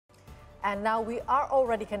And now we are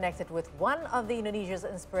already connected with one of the Indonesia's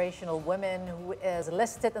inspirational women who is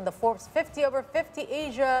listed in the Forbes 50 over 50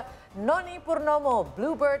 Asia, Noni Purnomo,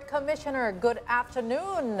 Bluebird Commissioner. Good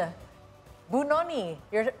afternoon, Bu Noni.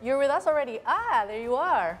 You're with us already. Ah, there you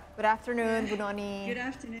are. Good afternoon, Bu Noni. Good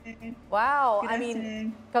afternoon. Wow, Good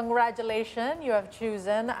afternoon. Congratulations, you have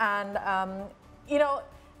chosen. And, you know,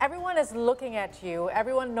 everyone is looking at you.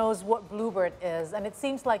 Everyone knows what Bluebird is. And it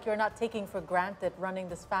seems like you're not taking for granted running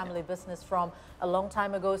this family business from a long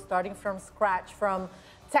time ago, starting from scratch, from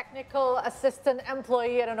technical assistant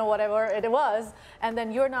employee, I don't know, whatever it was. And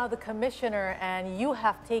then you're now the commissioner, and you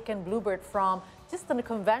have taken Bluebird from just a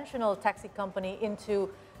conventional taxi company into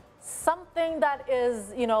something that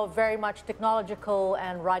is, you know, very much technological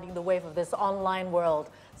and riding the wave of this online world.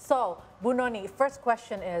 So, Bu Noni, first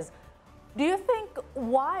question is, do you think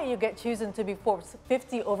why you get chosen to be Forbes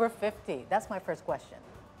 50 over 50? That's my first question.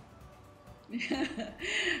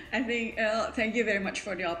 I think, thank you very much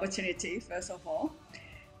for the opportunity, first of all.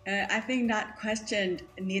 I think that question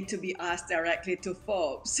needs to be asked directly to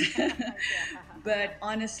Forbes. But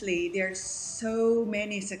honestly, there's so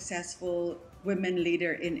many successful women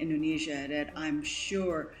leaders in Indonesia that I'm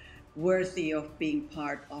sure worthy of being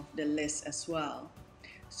part of the list as well.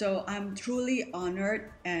 So I'm truly honored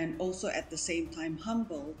and also at the same time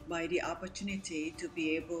humbled by the opportunity to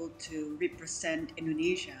be able to represent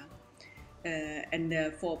Indonesia in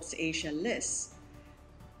the Forbes Asia list.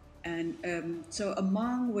 And so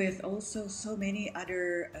among with also so many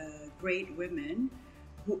other great women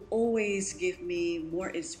who always give me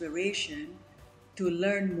more inspiration to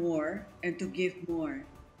learn more and to give more.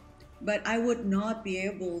 But I would not be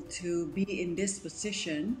able to be in this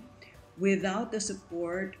position without the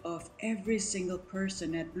support of every single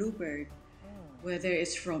person at Bluebird, whether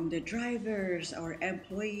it's from the drivers, our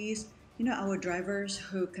employees, you know, our drivers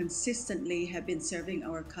who consistently have been serving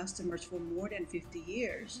our customers for more than 50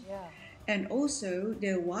 years. Yeah. And also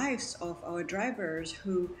the wives of our drivers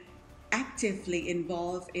who actively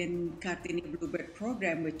involved in Kartini Bluebird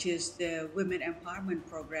program, which is the women empowerment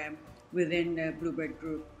program within the Bluebird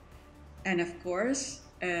Group. And of course,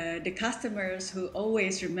 the customers who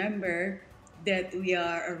always remember that we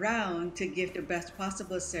are around to give the best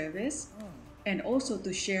possible service and also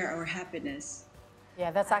to share our happiness.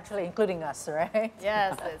 Yeah, that's actually including us, right?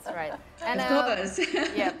 Yes, that's right. And of course.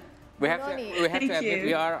 Yeah. We have to admit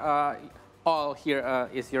we are all here are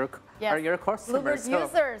your customers. Bluebird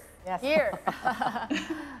users here.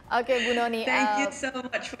 Okay, Bu Noni. Thank you so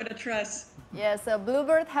much for the trust. Yes,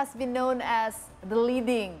 Bluebird has been known as the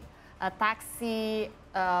leading taxi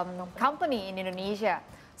company in Indonesia.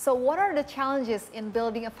 So what are the challenges in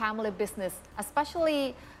building a family business,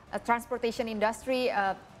 especially a transportation industry?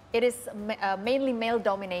 It is mainly male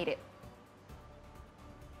dominated.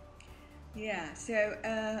 Yeah, so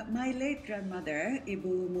my late grandmother,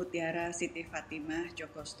 Ibu Mutiara Siti Fatimah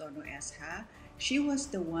Jokostono SH, she was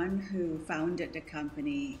the one who founded the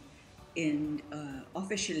company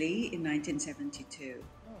officially in 1972.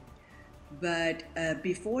 But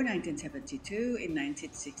before 1972, in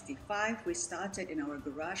 1965, we started in our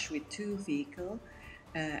garage with 2 vehicles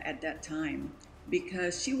at that time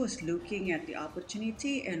because she was looking at the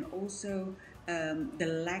opportunity and also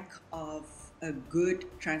the lack of good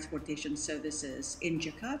transportation services in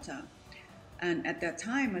Jakarta. And at that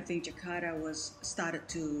time, I think Jakarta was started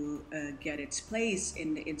to get its place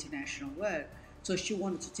in the international world. So she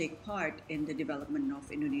wanted to take part in the development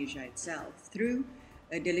of Indonesia itself through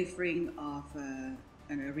delivering of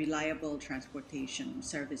reliable transportation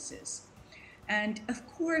services. And of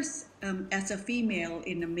course, as a female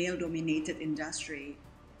in a male-dominated industry,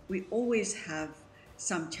 we always have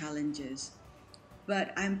some challenges.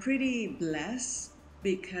 But I'm pretty blessed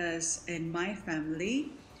because in my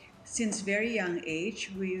family, since very young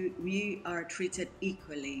age, we are treated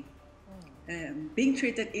equally. Being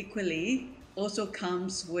treated equally also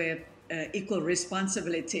comes with equal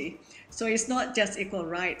responsibility. So it's not just equal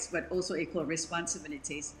rights, but also equal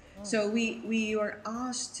responsibilities. So we were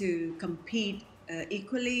asked to compete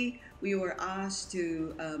equally. We were asked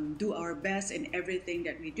to do our best in everything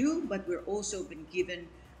that we do, but we're also been given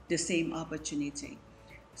the same opportunity.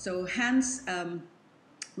 So hence,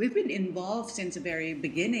 we've been involved since the very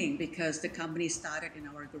beginning because the company started in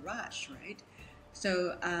our garage, right?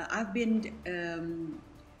 So I've been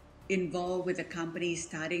involved with the company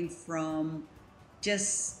starting from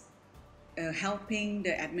just helping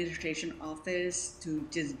the administration office to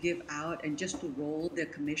just give out and just to roll the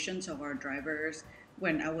commissions of our drivers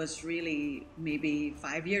when I was really maybe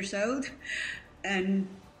 5 years old. And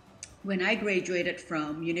when I graduated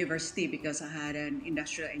from university, because I had an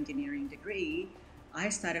industrial engineering degree, I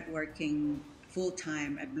started working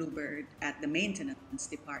full-time at Bluebird at the maintenance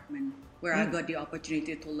department, where I got the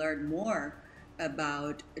opportunity to learn more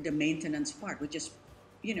about the maintenance part, which is,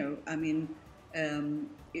 which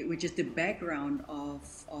is the background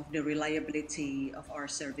of the reliability of our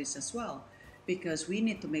service as well. Because we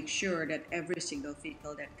need to make sure that every single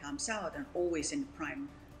vehicle that comes out are always in prime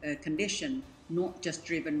condition, not just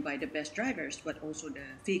driven by the best drivers, but also the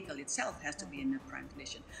vehicle itself has to be in a prime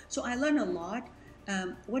condition. So I learned a lot.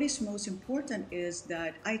 What is most important is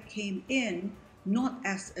that I came in not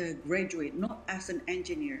as a graduate, not as an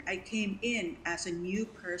engineer. I came in as a new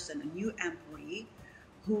person, a new employee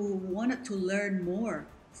who wanted to learn more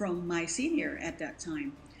from my senior at that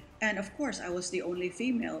time. And of course, I was the only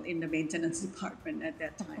female in the maintenance department at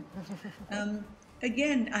that time.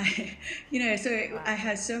 Again, I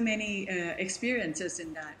had so many experiences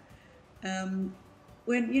in that.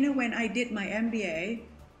 When I did my MBA,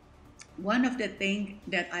 one of the things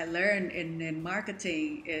that I learned in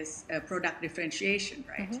marketing is product differentiation,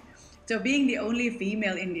 right? So being the only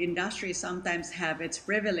female in the industry sometimes have its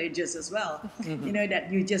privileges as well,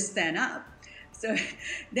 that you just stand up. So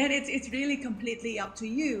then it's really completely up to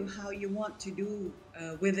you how you want to do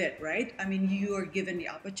with it, right? I mean, you are given the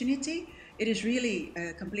opportunity. It is really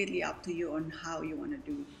completely up to you on how you want to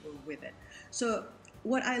do with it. So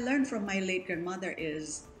what I learned from my late grandmother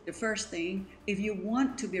is the first thing, if you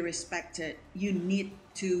want to be respected, you need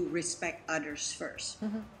to respect others first.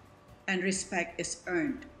 And respect is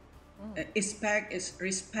earned. Respect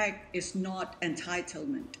is not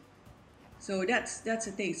entitlement. So that's the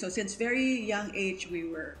thing. So since very young age, we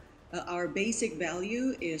were our basic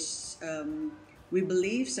value is we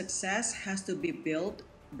believe success has to be built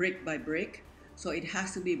brick by brick. So it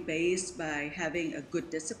has to be based by having a good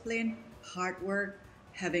discipline, hard work,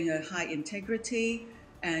 having a high integrity,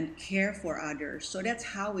 and care for others. So that's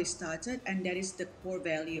how we started, and that is the core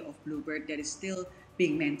value of Bluebird that is still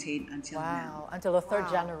being maintained until now. Until the third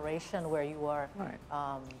generation where you are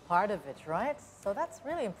part of it, right? So that's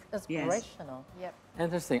really inspirational. Yep.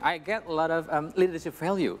 Interesting. I get a lot of leadership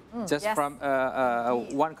value just from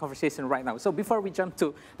one conversation right now. So before we jump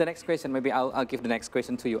to the next question, maybe I'll give the next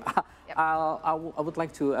question to you. I would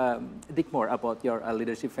like to dig more about your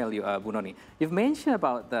leadership value, Bu Noni. You've mentioned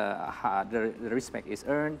about the respect is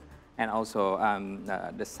earned, and also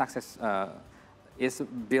the success is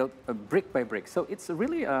built brick by brick. So it's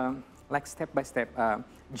really like step-by-step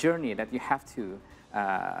journey that you have to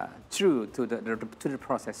through to the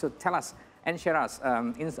process. So tell us and share us,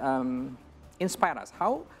 inspire us.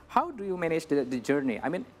 How do you manage the journey? I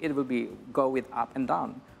mean, it will go with up and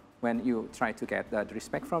down when you try to get the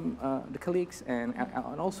respect from the colleagues and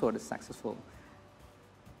also the successful.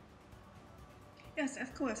 Yes,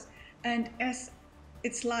 of course. And as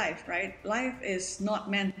it's life, right? Life is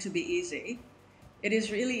not meant to be easy. It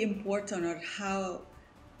is really important on how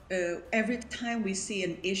every time we see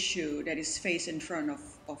an issue that is faced in front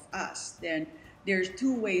of us, then there's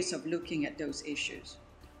two ways of looking at those issues.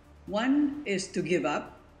 One is to give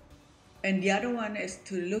up, and the other one is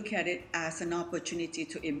to look at it as an opportunity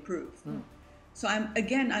to improve. So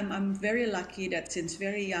I'm very lucky that since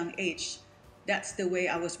very young age, that's the way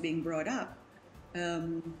I was being brought up.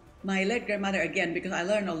 My late grandmother, again, because I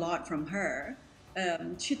learned a lot from her,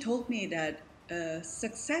 she told me that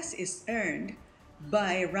success is earned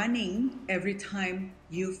by running every time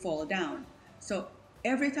you fall down. So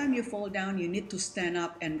every time you fall down, you need to stand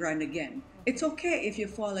up and run again. It's okay if you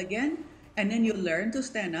fall again, and then you learn to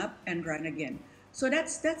stand up and run again. So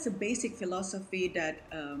that's a basic philosophy that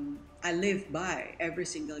I live by every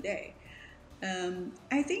single day.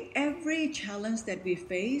 I think every challenge that we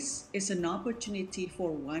face is an opportunity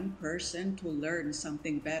for one person to learn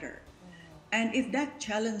something better. And if that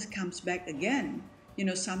challenge comes back again,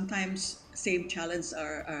 sometimes same challenges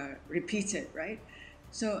are repeated, right?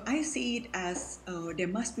 So I see it as there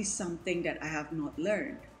must be something that I have not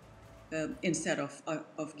learned instead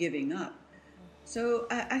of giving up. So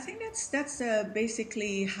I think that's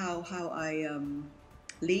basically how I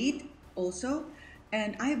lead also.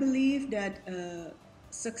 And I believe that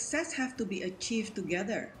success have to be achieved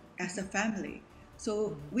together as a family.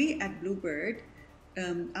 So we at Bluebird,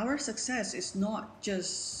 our success is not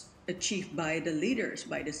just achieved by the leaders,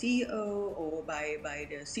 by the CEO or by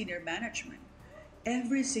the senior management.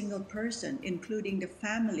 Every single person, including the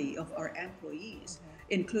family of our employees,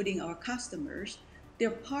 including our customers,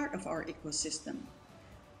 they're part of our ecosystem.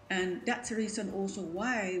 And that's the reason also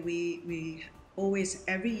why we always,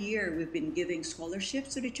 every year, we've been giving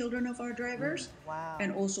scholarships to the children of our drivers. Wow.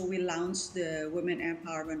 And also we launched the Women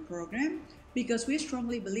Empowerment Program, because we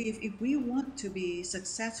strongly believe if we want to be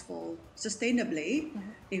successful sustainably,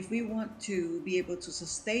 if we want to be able to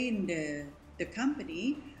sustain the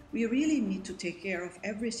company, we really need to take care of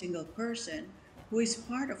every single person who is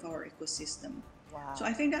part of our ecosystem. Wow. So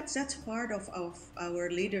I think that's part of our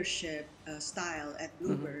leadership style at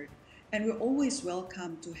Bluebird. And we're always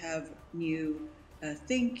welcome to have new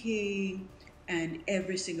thinking, and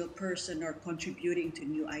every single person are contributing to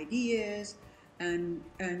new ideas. And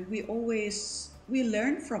we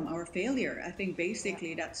learn from our failure. I think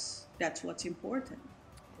basically that's what's important.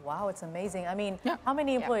 Wow, it's amazing. I mean, Yeah. how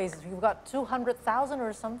many employees? You've got 200,000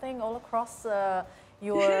 or something all across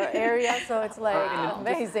your area, so it's like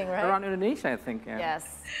amazing, right? Around Indonesia, I think. Yeah.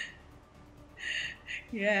 Yes.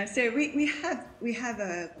 Yeah, so we have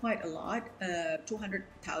quite a lot,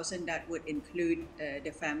 200,000 that would include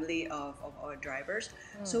the family of our drivers.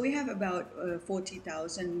 So we have about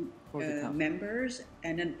 40,000 members,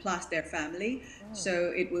 and then plus their family.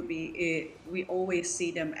 So it would be we always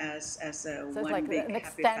see them as a So it's one like big an happy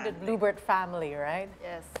extended family. Bluebird family, right?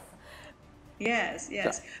 Yes.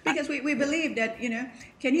 Yes. Because we believe that,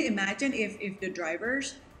 can you imagine if the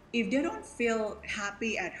drivers, if they don't feel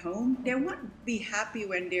happy at home, they won't be happy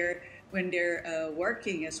when they're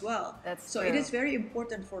working as well. That's so true. it is very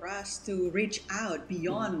important for us to reach out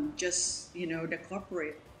beyond just the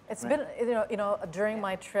corporate. It's been, during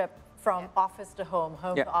my trip from office to home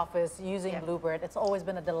Yeah. to office, using Bluebird, it's always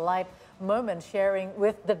been a delight moment sharing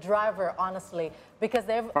with the driver, honestly, because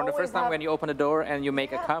they've From the always first time when you open the door and you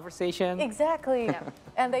make a conversation. Exactly.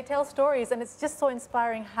 And they tell stories, and it's just so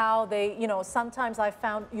inspiring how they, sometimes I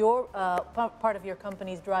found your part of your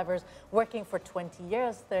company's drivers working for 20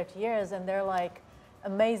 years, 30 years, and they're like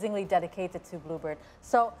amazingly dedicated to Bluebird.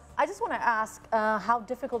 So I just want to ask how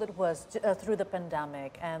difficult it was through the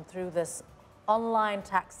pandemic and through this online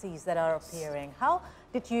taxis that are appearing. How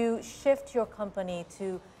did you shift your company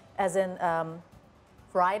to, as in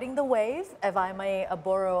riding the wave, if I may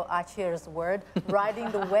borrow Achir's word, riding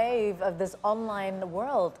the wave of this online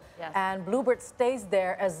world? Yes. And Bluebird stays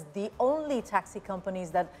there as the only taxi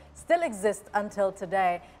companies that still exist until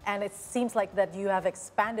today. And it seems like that you have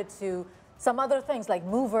expanded to some other things like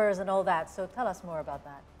movers and all that. So tell us more about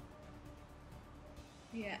that.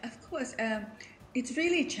 Yeah, of course. It's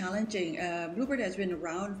really challenging. Bluebird has been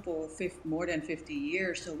around for more than 50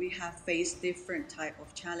 years, so we have faced different type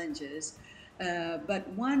of challenges. But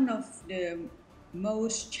one of the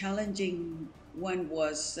most challenging one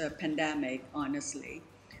was pandemic, honestly.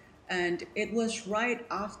 And it was right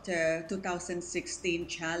after 2016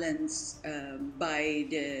 challenge by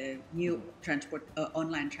the new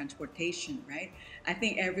online transportation, right? I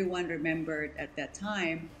think everyone remembered at that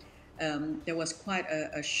time. There was quite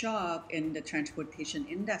a shock in the transportation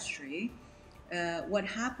industry. What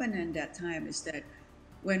happened at that time is that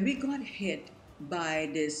when we got hit by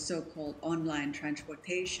this so-called online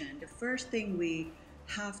transportation, the first thing we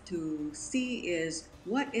have to see is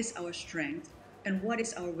what is our strength and what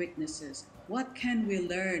is our weaknesses. What can we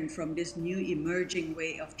learn from this new emerging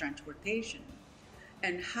way of transportation?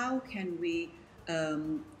 And how can we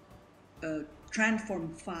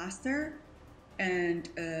transform faster and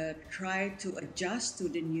try to adjust to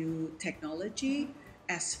the new technology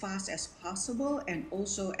as fast as possible and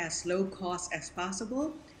also as low cost as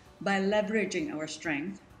possible by leveraging our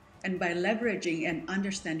strength and by leveraging and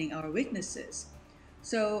understanding our weaknesses.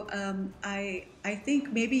 So I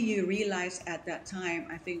think maybe you realize at that time,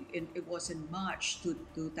 I think it was in March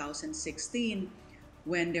 2016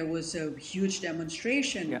 when there was a huge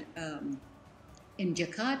demonstration in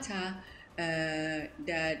Jakarta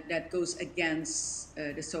that goes against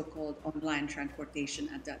the so-called online transportation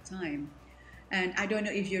at that time. And I don't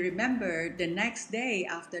know if you remember, the next day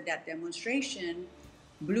after that demonstration,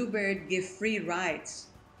 Bluebird gave free rides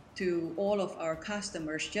to all of our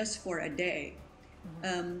customers just for a day.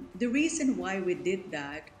 The reason why we did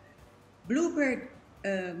that, Bluebird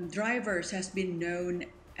drivers has been known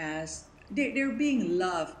as, they're being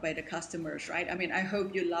loved by the customers, right? I mean, I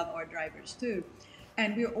hope you love our drivers too.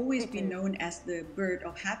 And we've always been known as the bird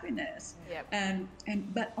of happiness. Yep.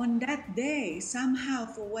 But on that day, somehow,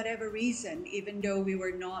 for whatever reason, even though we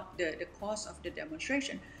were not the cause of the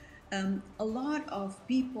demonstration, a lot of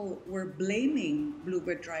people were blaming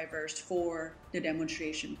Bluebird drivers for the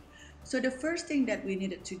demonstration. So the first thing that we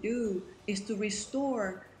needed to do is to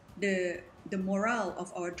restore the morale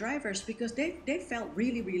of our drivers, because they felt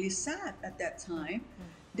really, really sad at that time.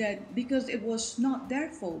 That because it was not their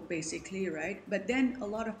fault, basically, right? But then a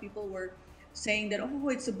lot of people were saying that, oh,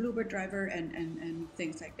 it's a Bluebird driver and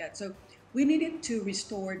things like that. So we needed to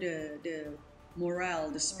restore the morale,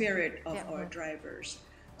 the spirit of our drivers.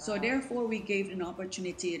 So therefore, we gave an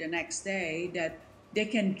opportunity the next day that they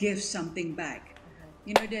can give something back.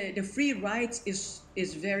 You know, the free rides is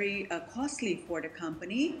very costly for the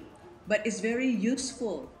company, but it's very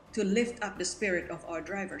useful to lift up the spirit of our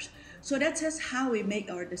drivers. So that's just how we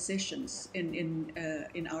make our decisions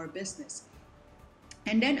in our business.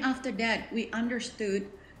 And then after that, we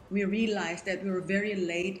realized that we were very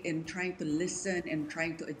late in trying to listen and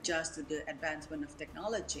trying to adjust to the advancement of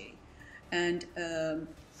technology. And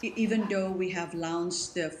even though we have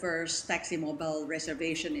launched the first taxi mobile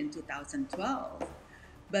reservation in 2012,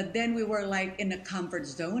 but then we were like in a comfort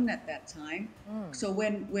zone at that time. So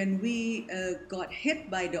when we got hit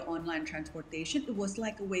by the online transportation, it was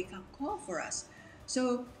like a wake-up call for us.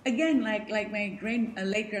 So again, like my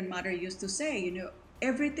late grandmother used to say, you know,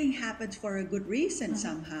 everything happens for a good reason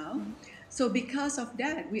somehow. So because of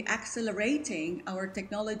that, we're accelerating our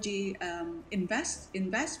technology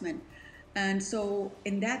investment. And so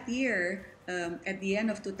in that year, at the end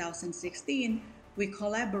of 2016, we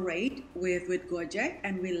collaborate with Gojek,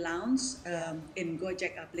 and we launched in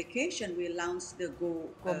Gojek application, we launched the Go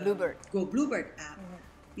Bluebird app.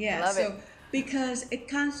 Yeah, Love so it. because it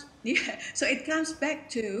comes, so it comes back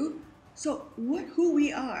to who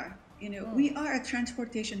we are. You know, we are a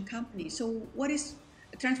transportation company. So what is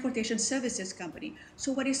a transportation services company?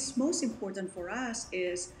 So what is most important for us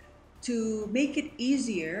is to make it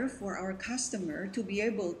easier for our customer to be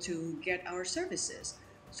able to get our services.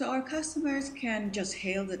 So our customers can just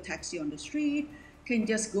hail the taxi on the street, can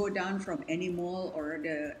just go down from any mall or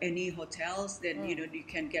any hotels, then you know you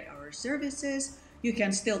can get our services. You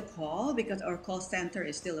can still call because our call center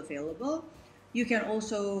is still available. You can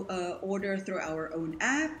also order through our own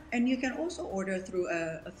app, and you can also order through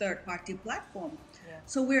a third-party platform. Yeah.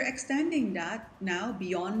 So we're extending that now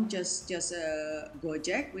beyond just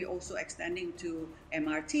Gojek. We're also extending to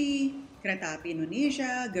MRT, Kereta Api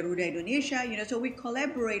Indonesia, Garuda Indonesia. You know, so we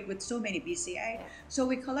collaborate with so many BCA. So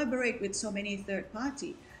we collaborate with so many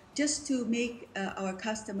third-party just to make our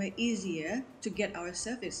customer easier to get our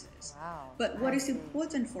services. Wow. But what is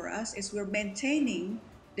important for us is we're maintaining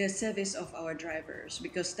the service of our drivers,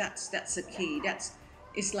 because that's the key.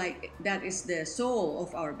 That is the soul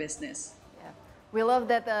of our business. Yeah. We love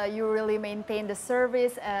that you really maintain the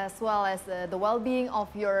service as well as the well-being of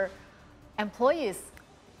your employees.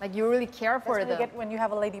 Like you really care for That's them. what you get when you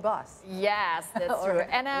have a lady boss. Yes, that's Or true.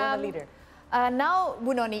 And woman leader. now,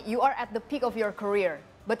 Bu Noni, you are at the peak of your career,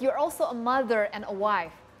 but you're also a mother and a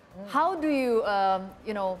wife. How do you,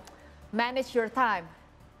 manage your time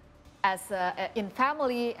as in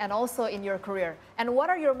family and also in your career? And what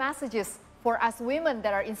are your messages for us women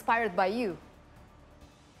that are inspired by you?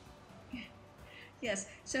 Yes.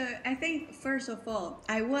 So I think first of all,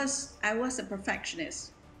 I was a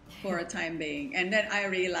perfectionist for a time being, and then I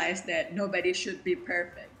realized that nobody should be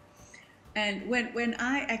perfect. And when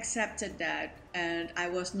I accepted that and I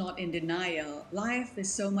was not in denial, life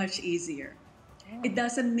is so much easier. It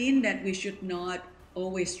doesn't mean that we should not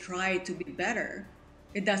always try to be better.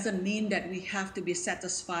 It doesn't mean that we have to be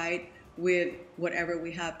satisfied with whatever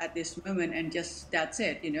we have at this moment and just that's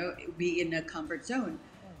it, you know, be in a comfort zone.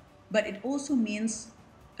 But it also means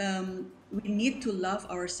we need to love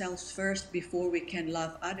ourselves first before we can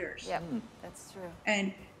love others. Yeah, that's true.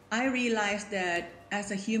 And I realized that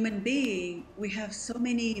as a human being, we have so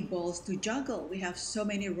many balls to juggle. We have so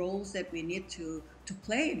many roles that we need to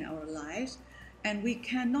play in our lives. And we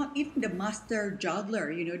cannot, even the master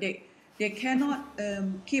juggler, you know, they cannot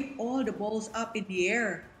keep all the balls up in the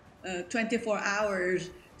air 24 hours,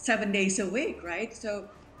 7 days a week, right? So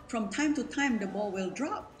from time to time, the ball will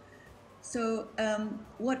drop. So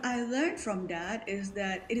what I learned from that is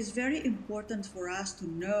that it is very important for us to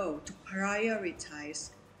know, to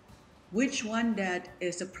prioritize which one that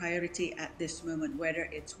is a priority at this moment, whether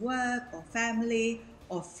it's work or family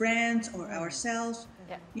or friends or ourselves.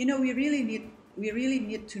 Yeah. You know, we really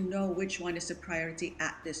need to know which one is a priority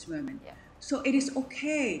at this moment. Yeah. So it is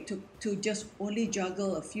okay to just only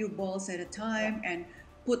juggle a few balls at a time and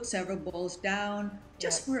put several balls down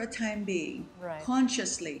just for a time being,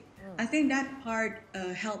 consciously. I think that part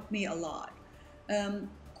helped me a lot.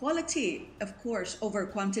 Quality, of course, over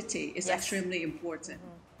quantity is extremely important.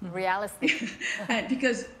 Realistic. And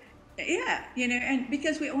because, and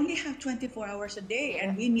because we only have 24 hours a day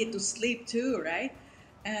and we need to sleep too, right?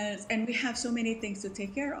 And we have so many things to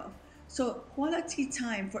take care of. So quality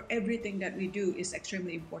time for everything that we do is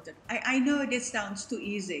extremely important. I know this sounds too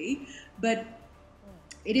easy, but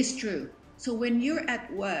it is true. So when you're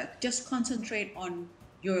at work, just concentrate on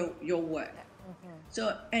your work.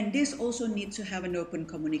 So, and this also needs to have an open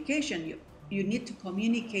communication. You need to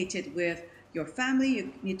communicate it with your family,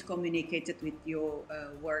 you need to communicate it with your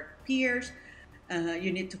work peers,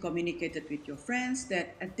 you need to communicate it with your friends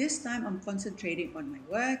that at this time I'm concentrating on my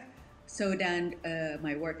work, so then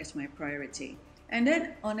my work is my priority. And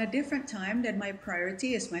then on a different time, then my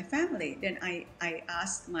priority is my family. Then I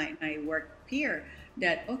asked my work peer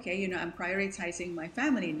that, okay, you know, I'm prioritizing my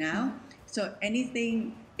family now. So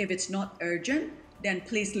anything, if it's not urgent, then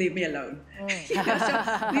please leave me alone. You know,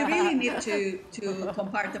 so we really need to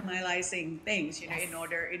compartmentalizing things, you know,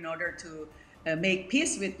 in order to make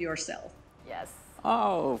peace with yourself. Yes.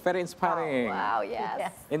 Oh, very inspiring. Wow,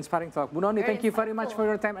 yes. Inspiring talk. Bu Noni, thank you very much for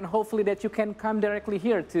your time, and hopefully that you can come directly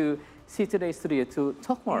here to see today's studio to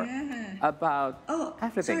talk more about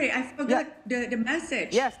everything. Sorry, I forgot the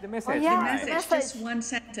message. Yes, the message. Oh, yeah, the message, just one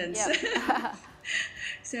sentence. Yep.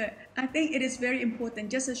 So I think it is very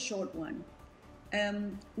important, just a short one.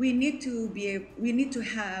 We need to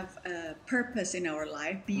have a purpose in our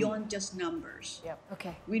life beyond just numbers. Yep.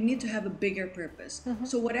 Okay. We need to have a bigger purpose.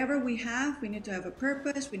 So whatever we have, we need to have a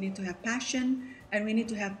purpose, we need to have passion, and we need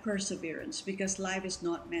to have perseverance, because life is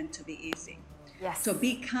not meant to be easy. Yes. So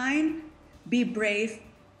be kind, be brave,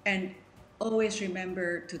 and always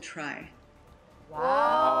remember to try.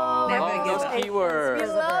 Wow. Never give those up. keywords. We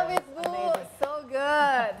love it, Bu. So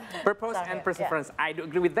good. Purpose and perseverance. I do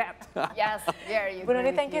agree with that. Yes, very Bu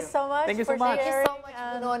Noni, thank you so much. Thank you so for much. Thank you sharing, so much, Bu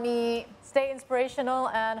and Noni. Stay inspirational,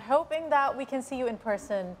 and hoping that we can see you in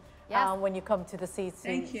person Yes. when you come to the CC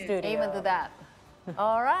Thank you. studio. Amen to that.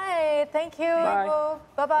 All right. Thank you, Bye. Ibu.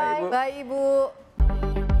 Bye, Bye-bye. Ibu. Bye, Ibu.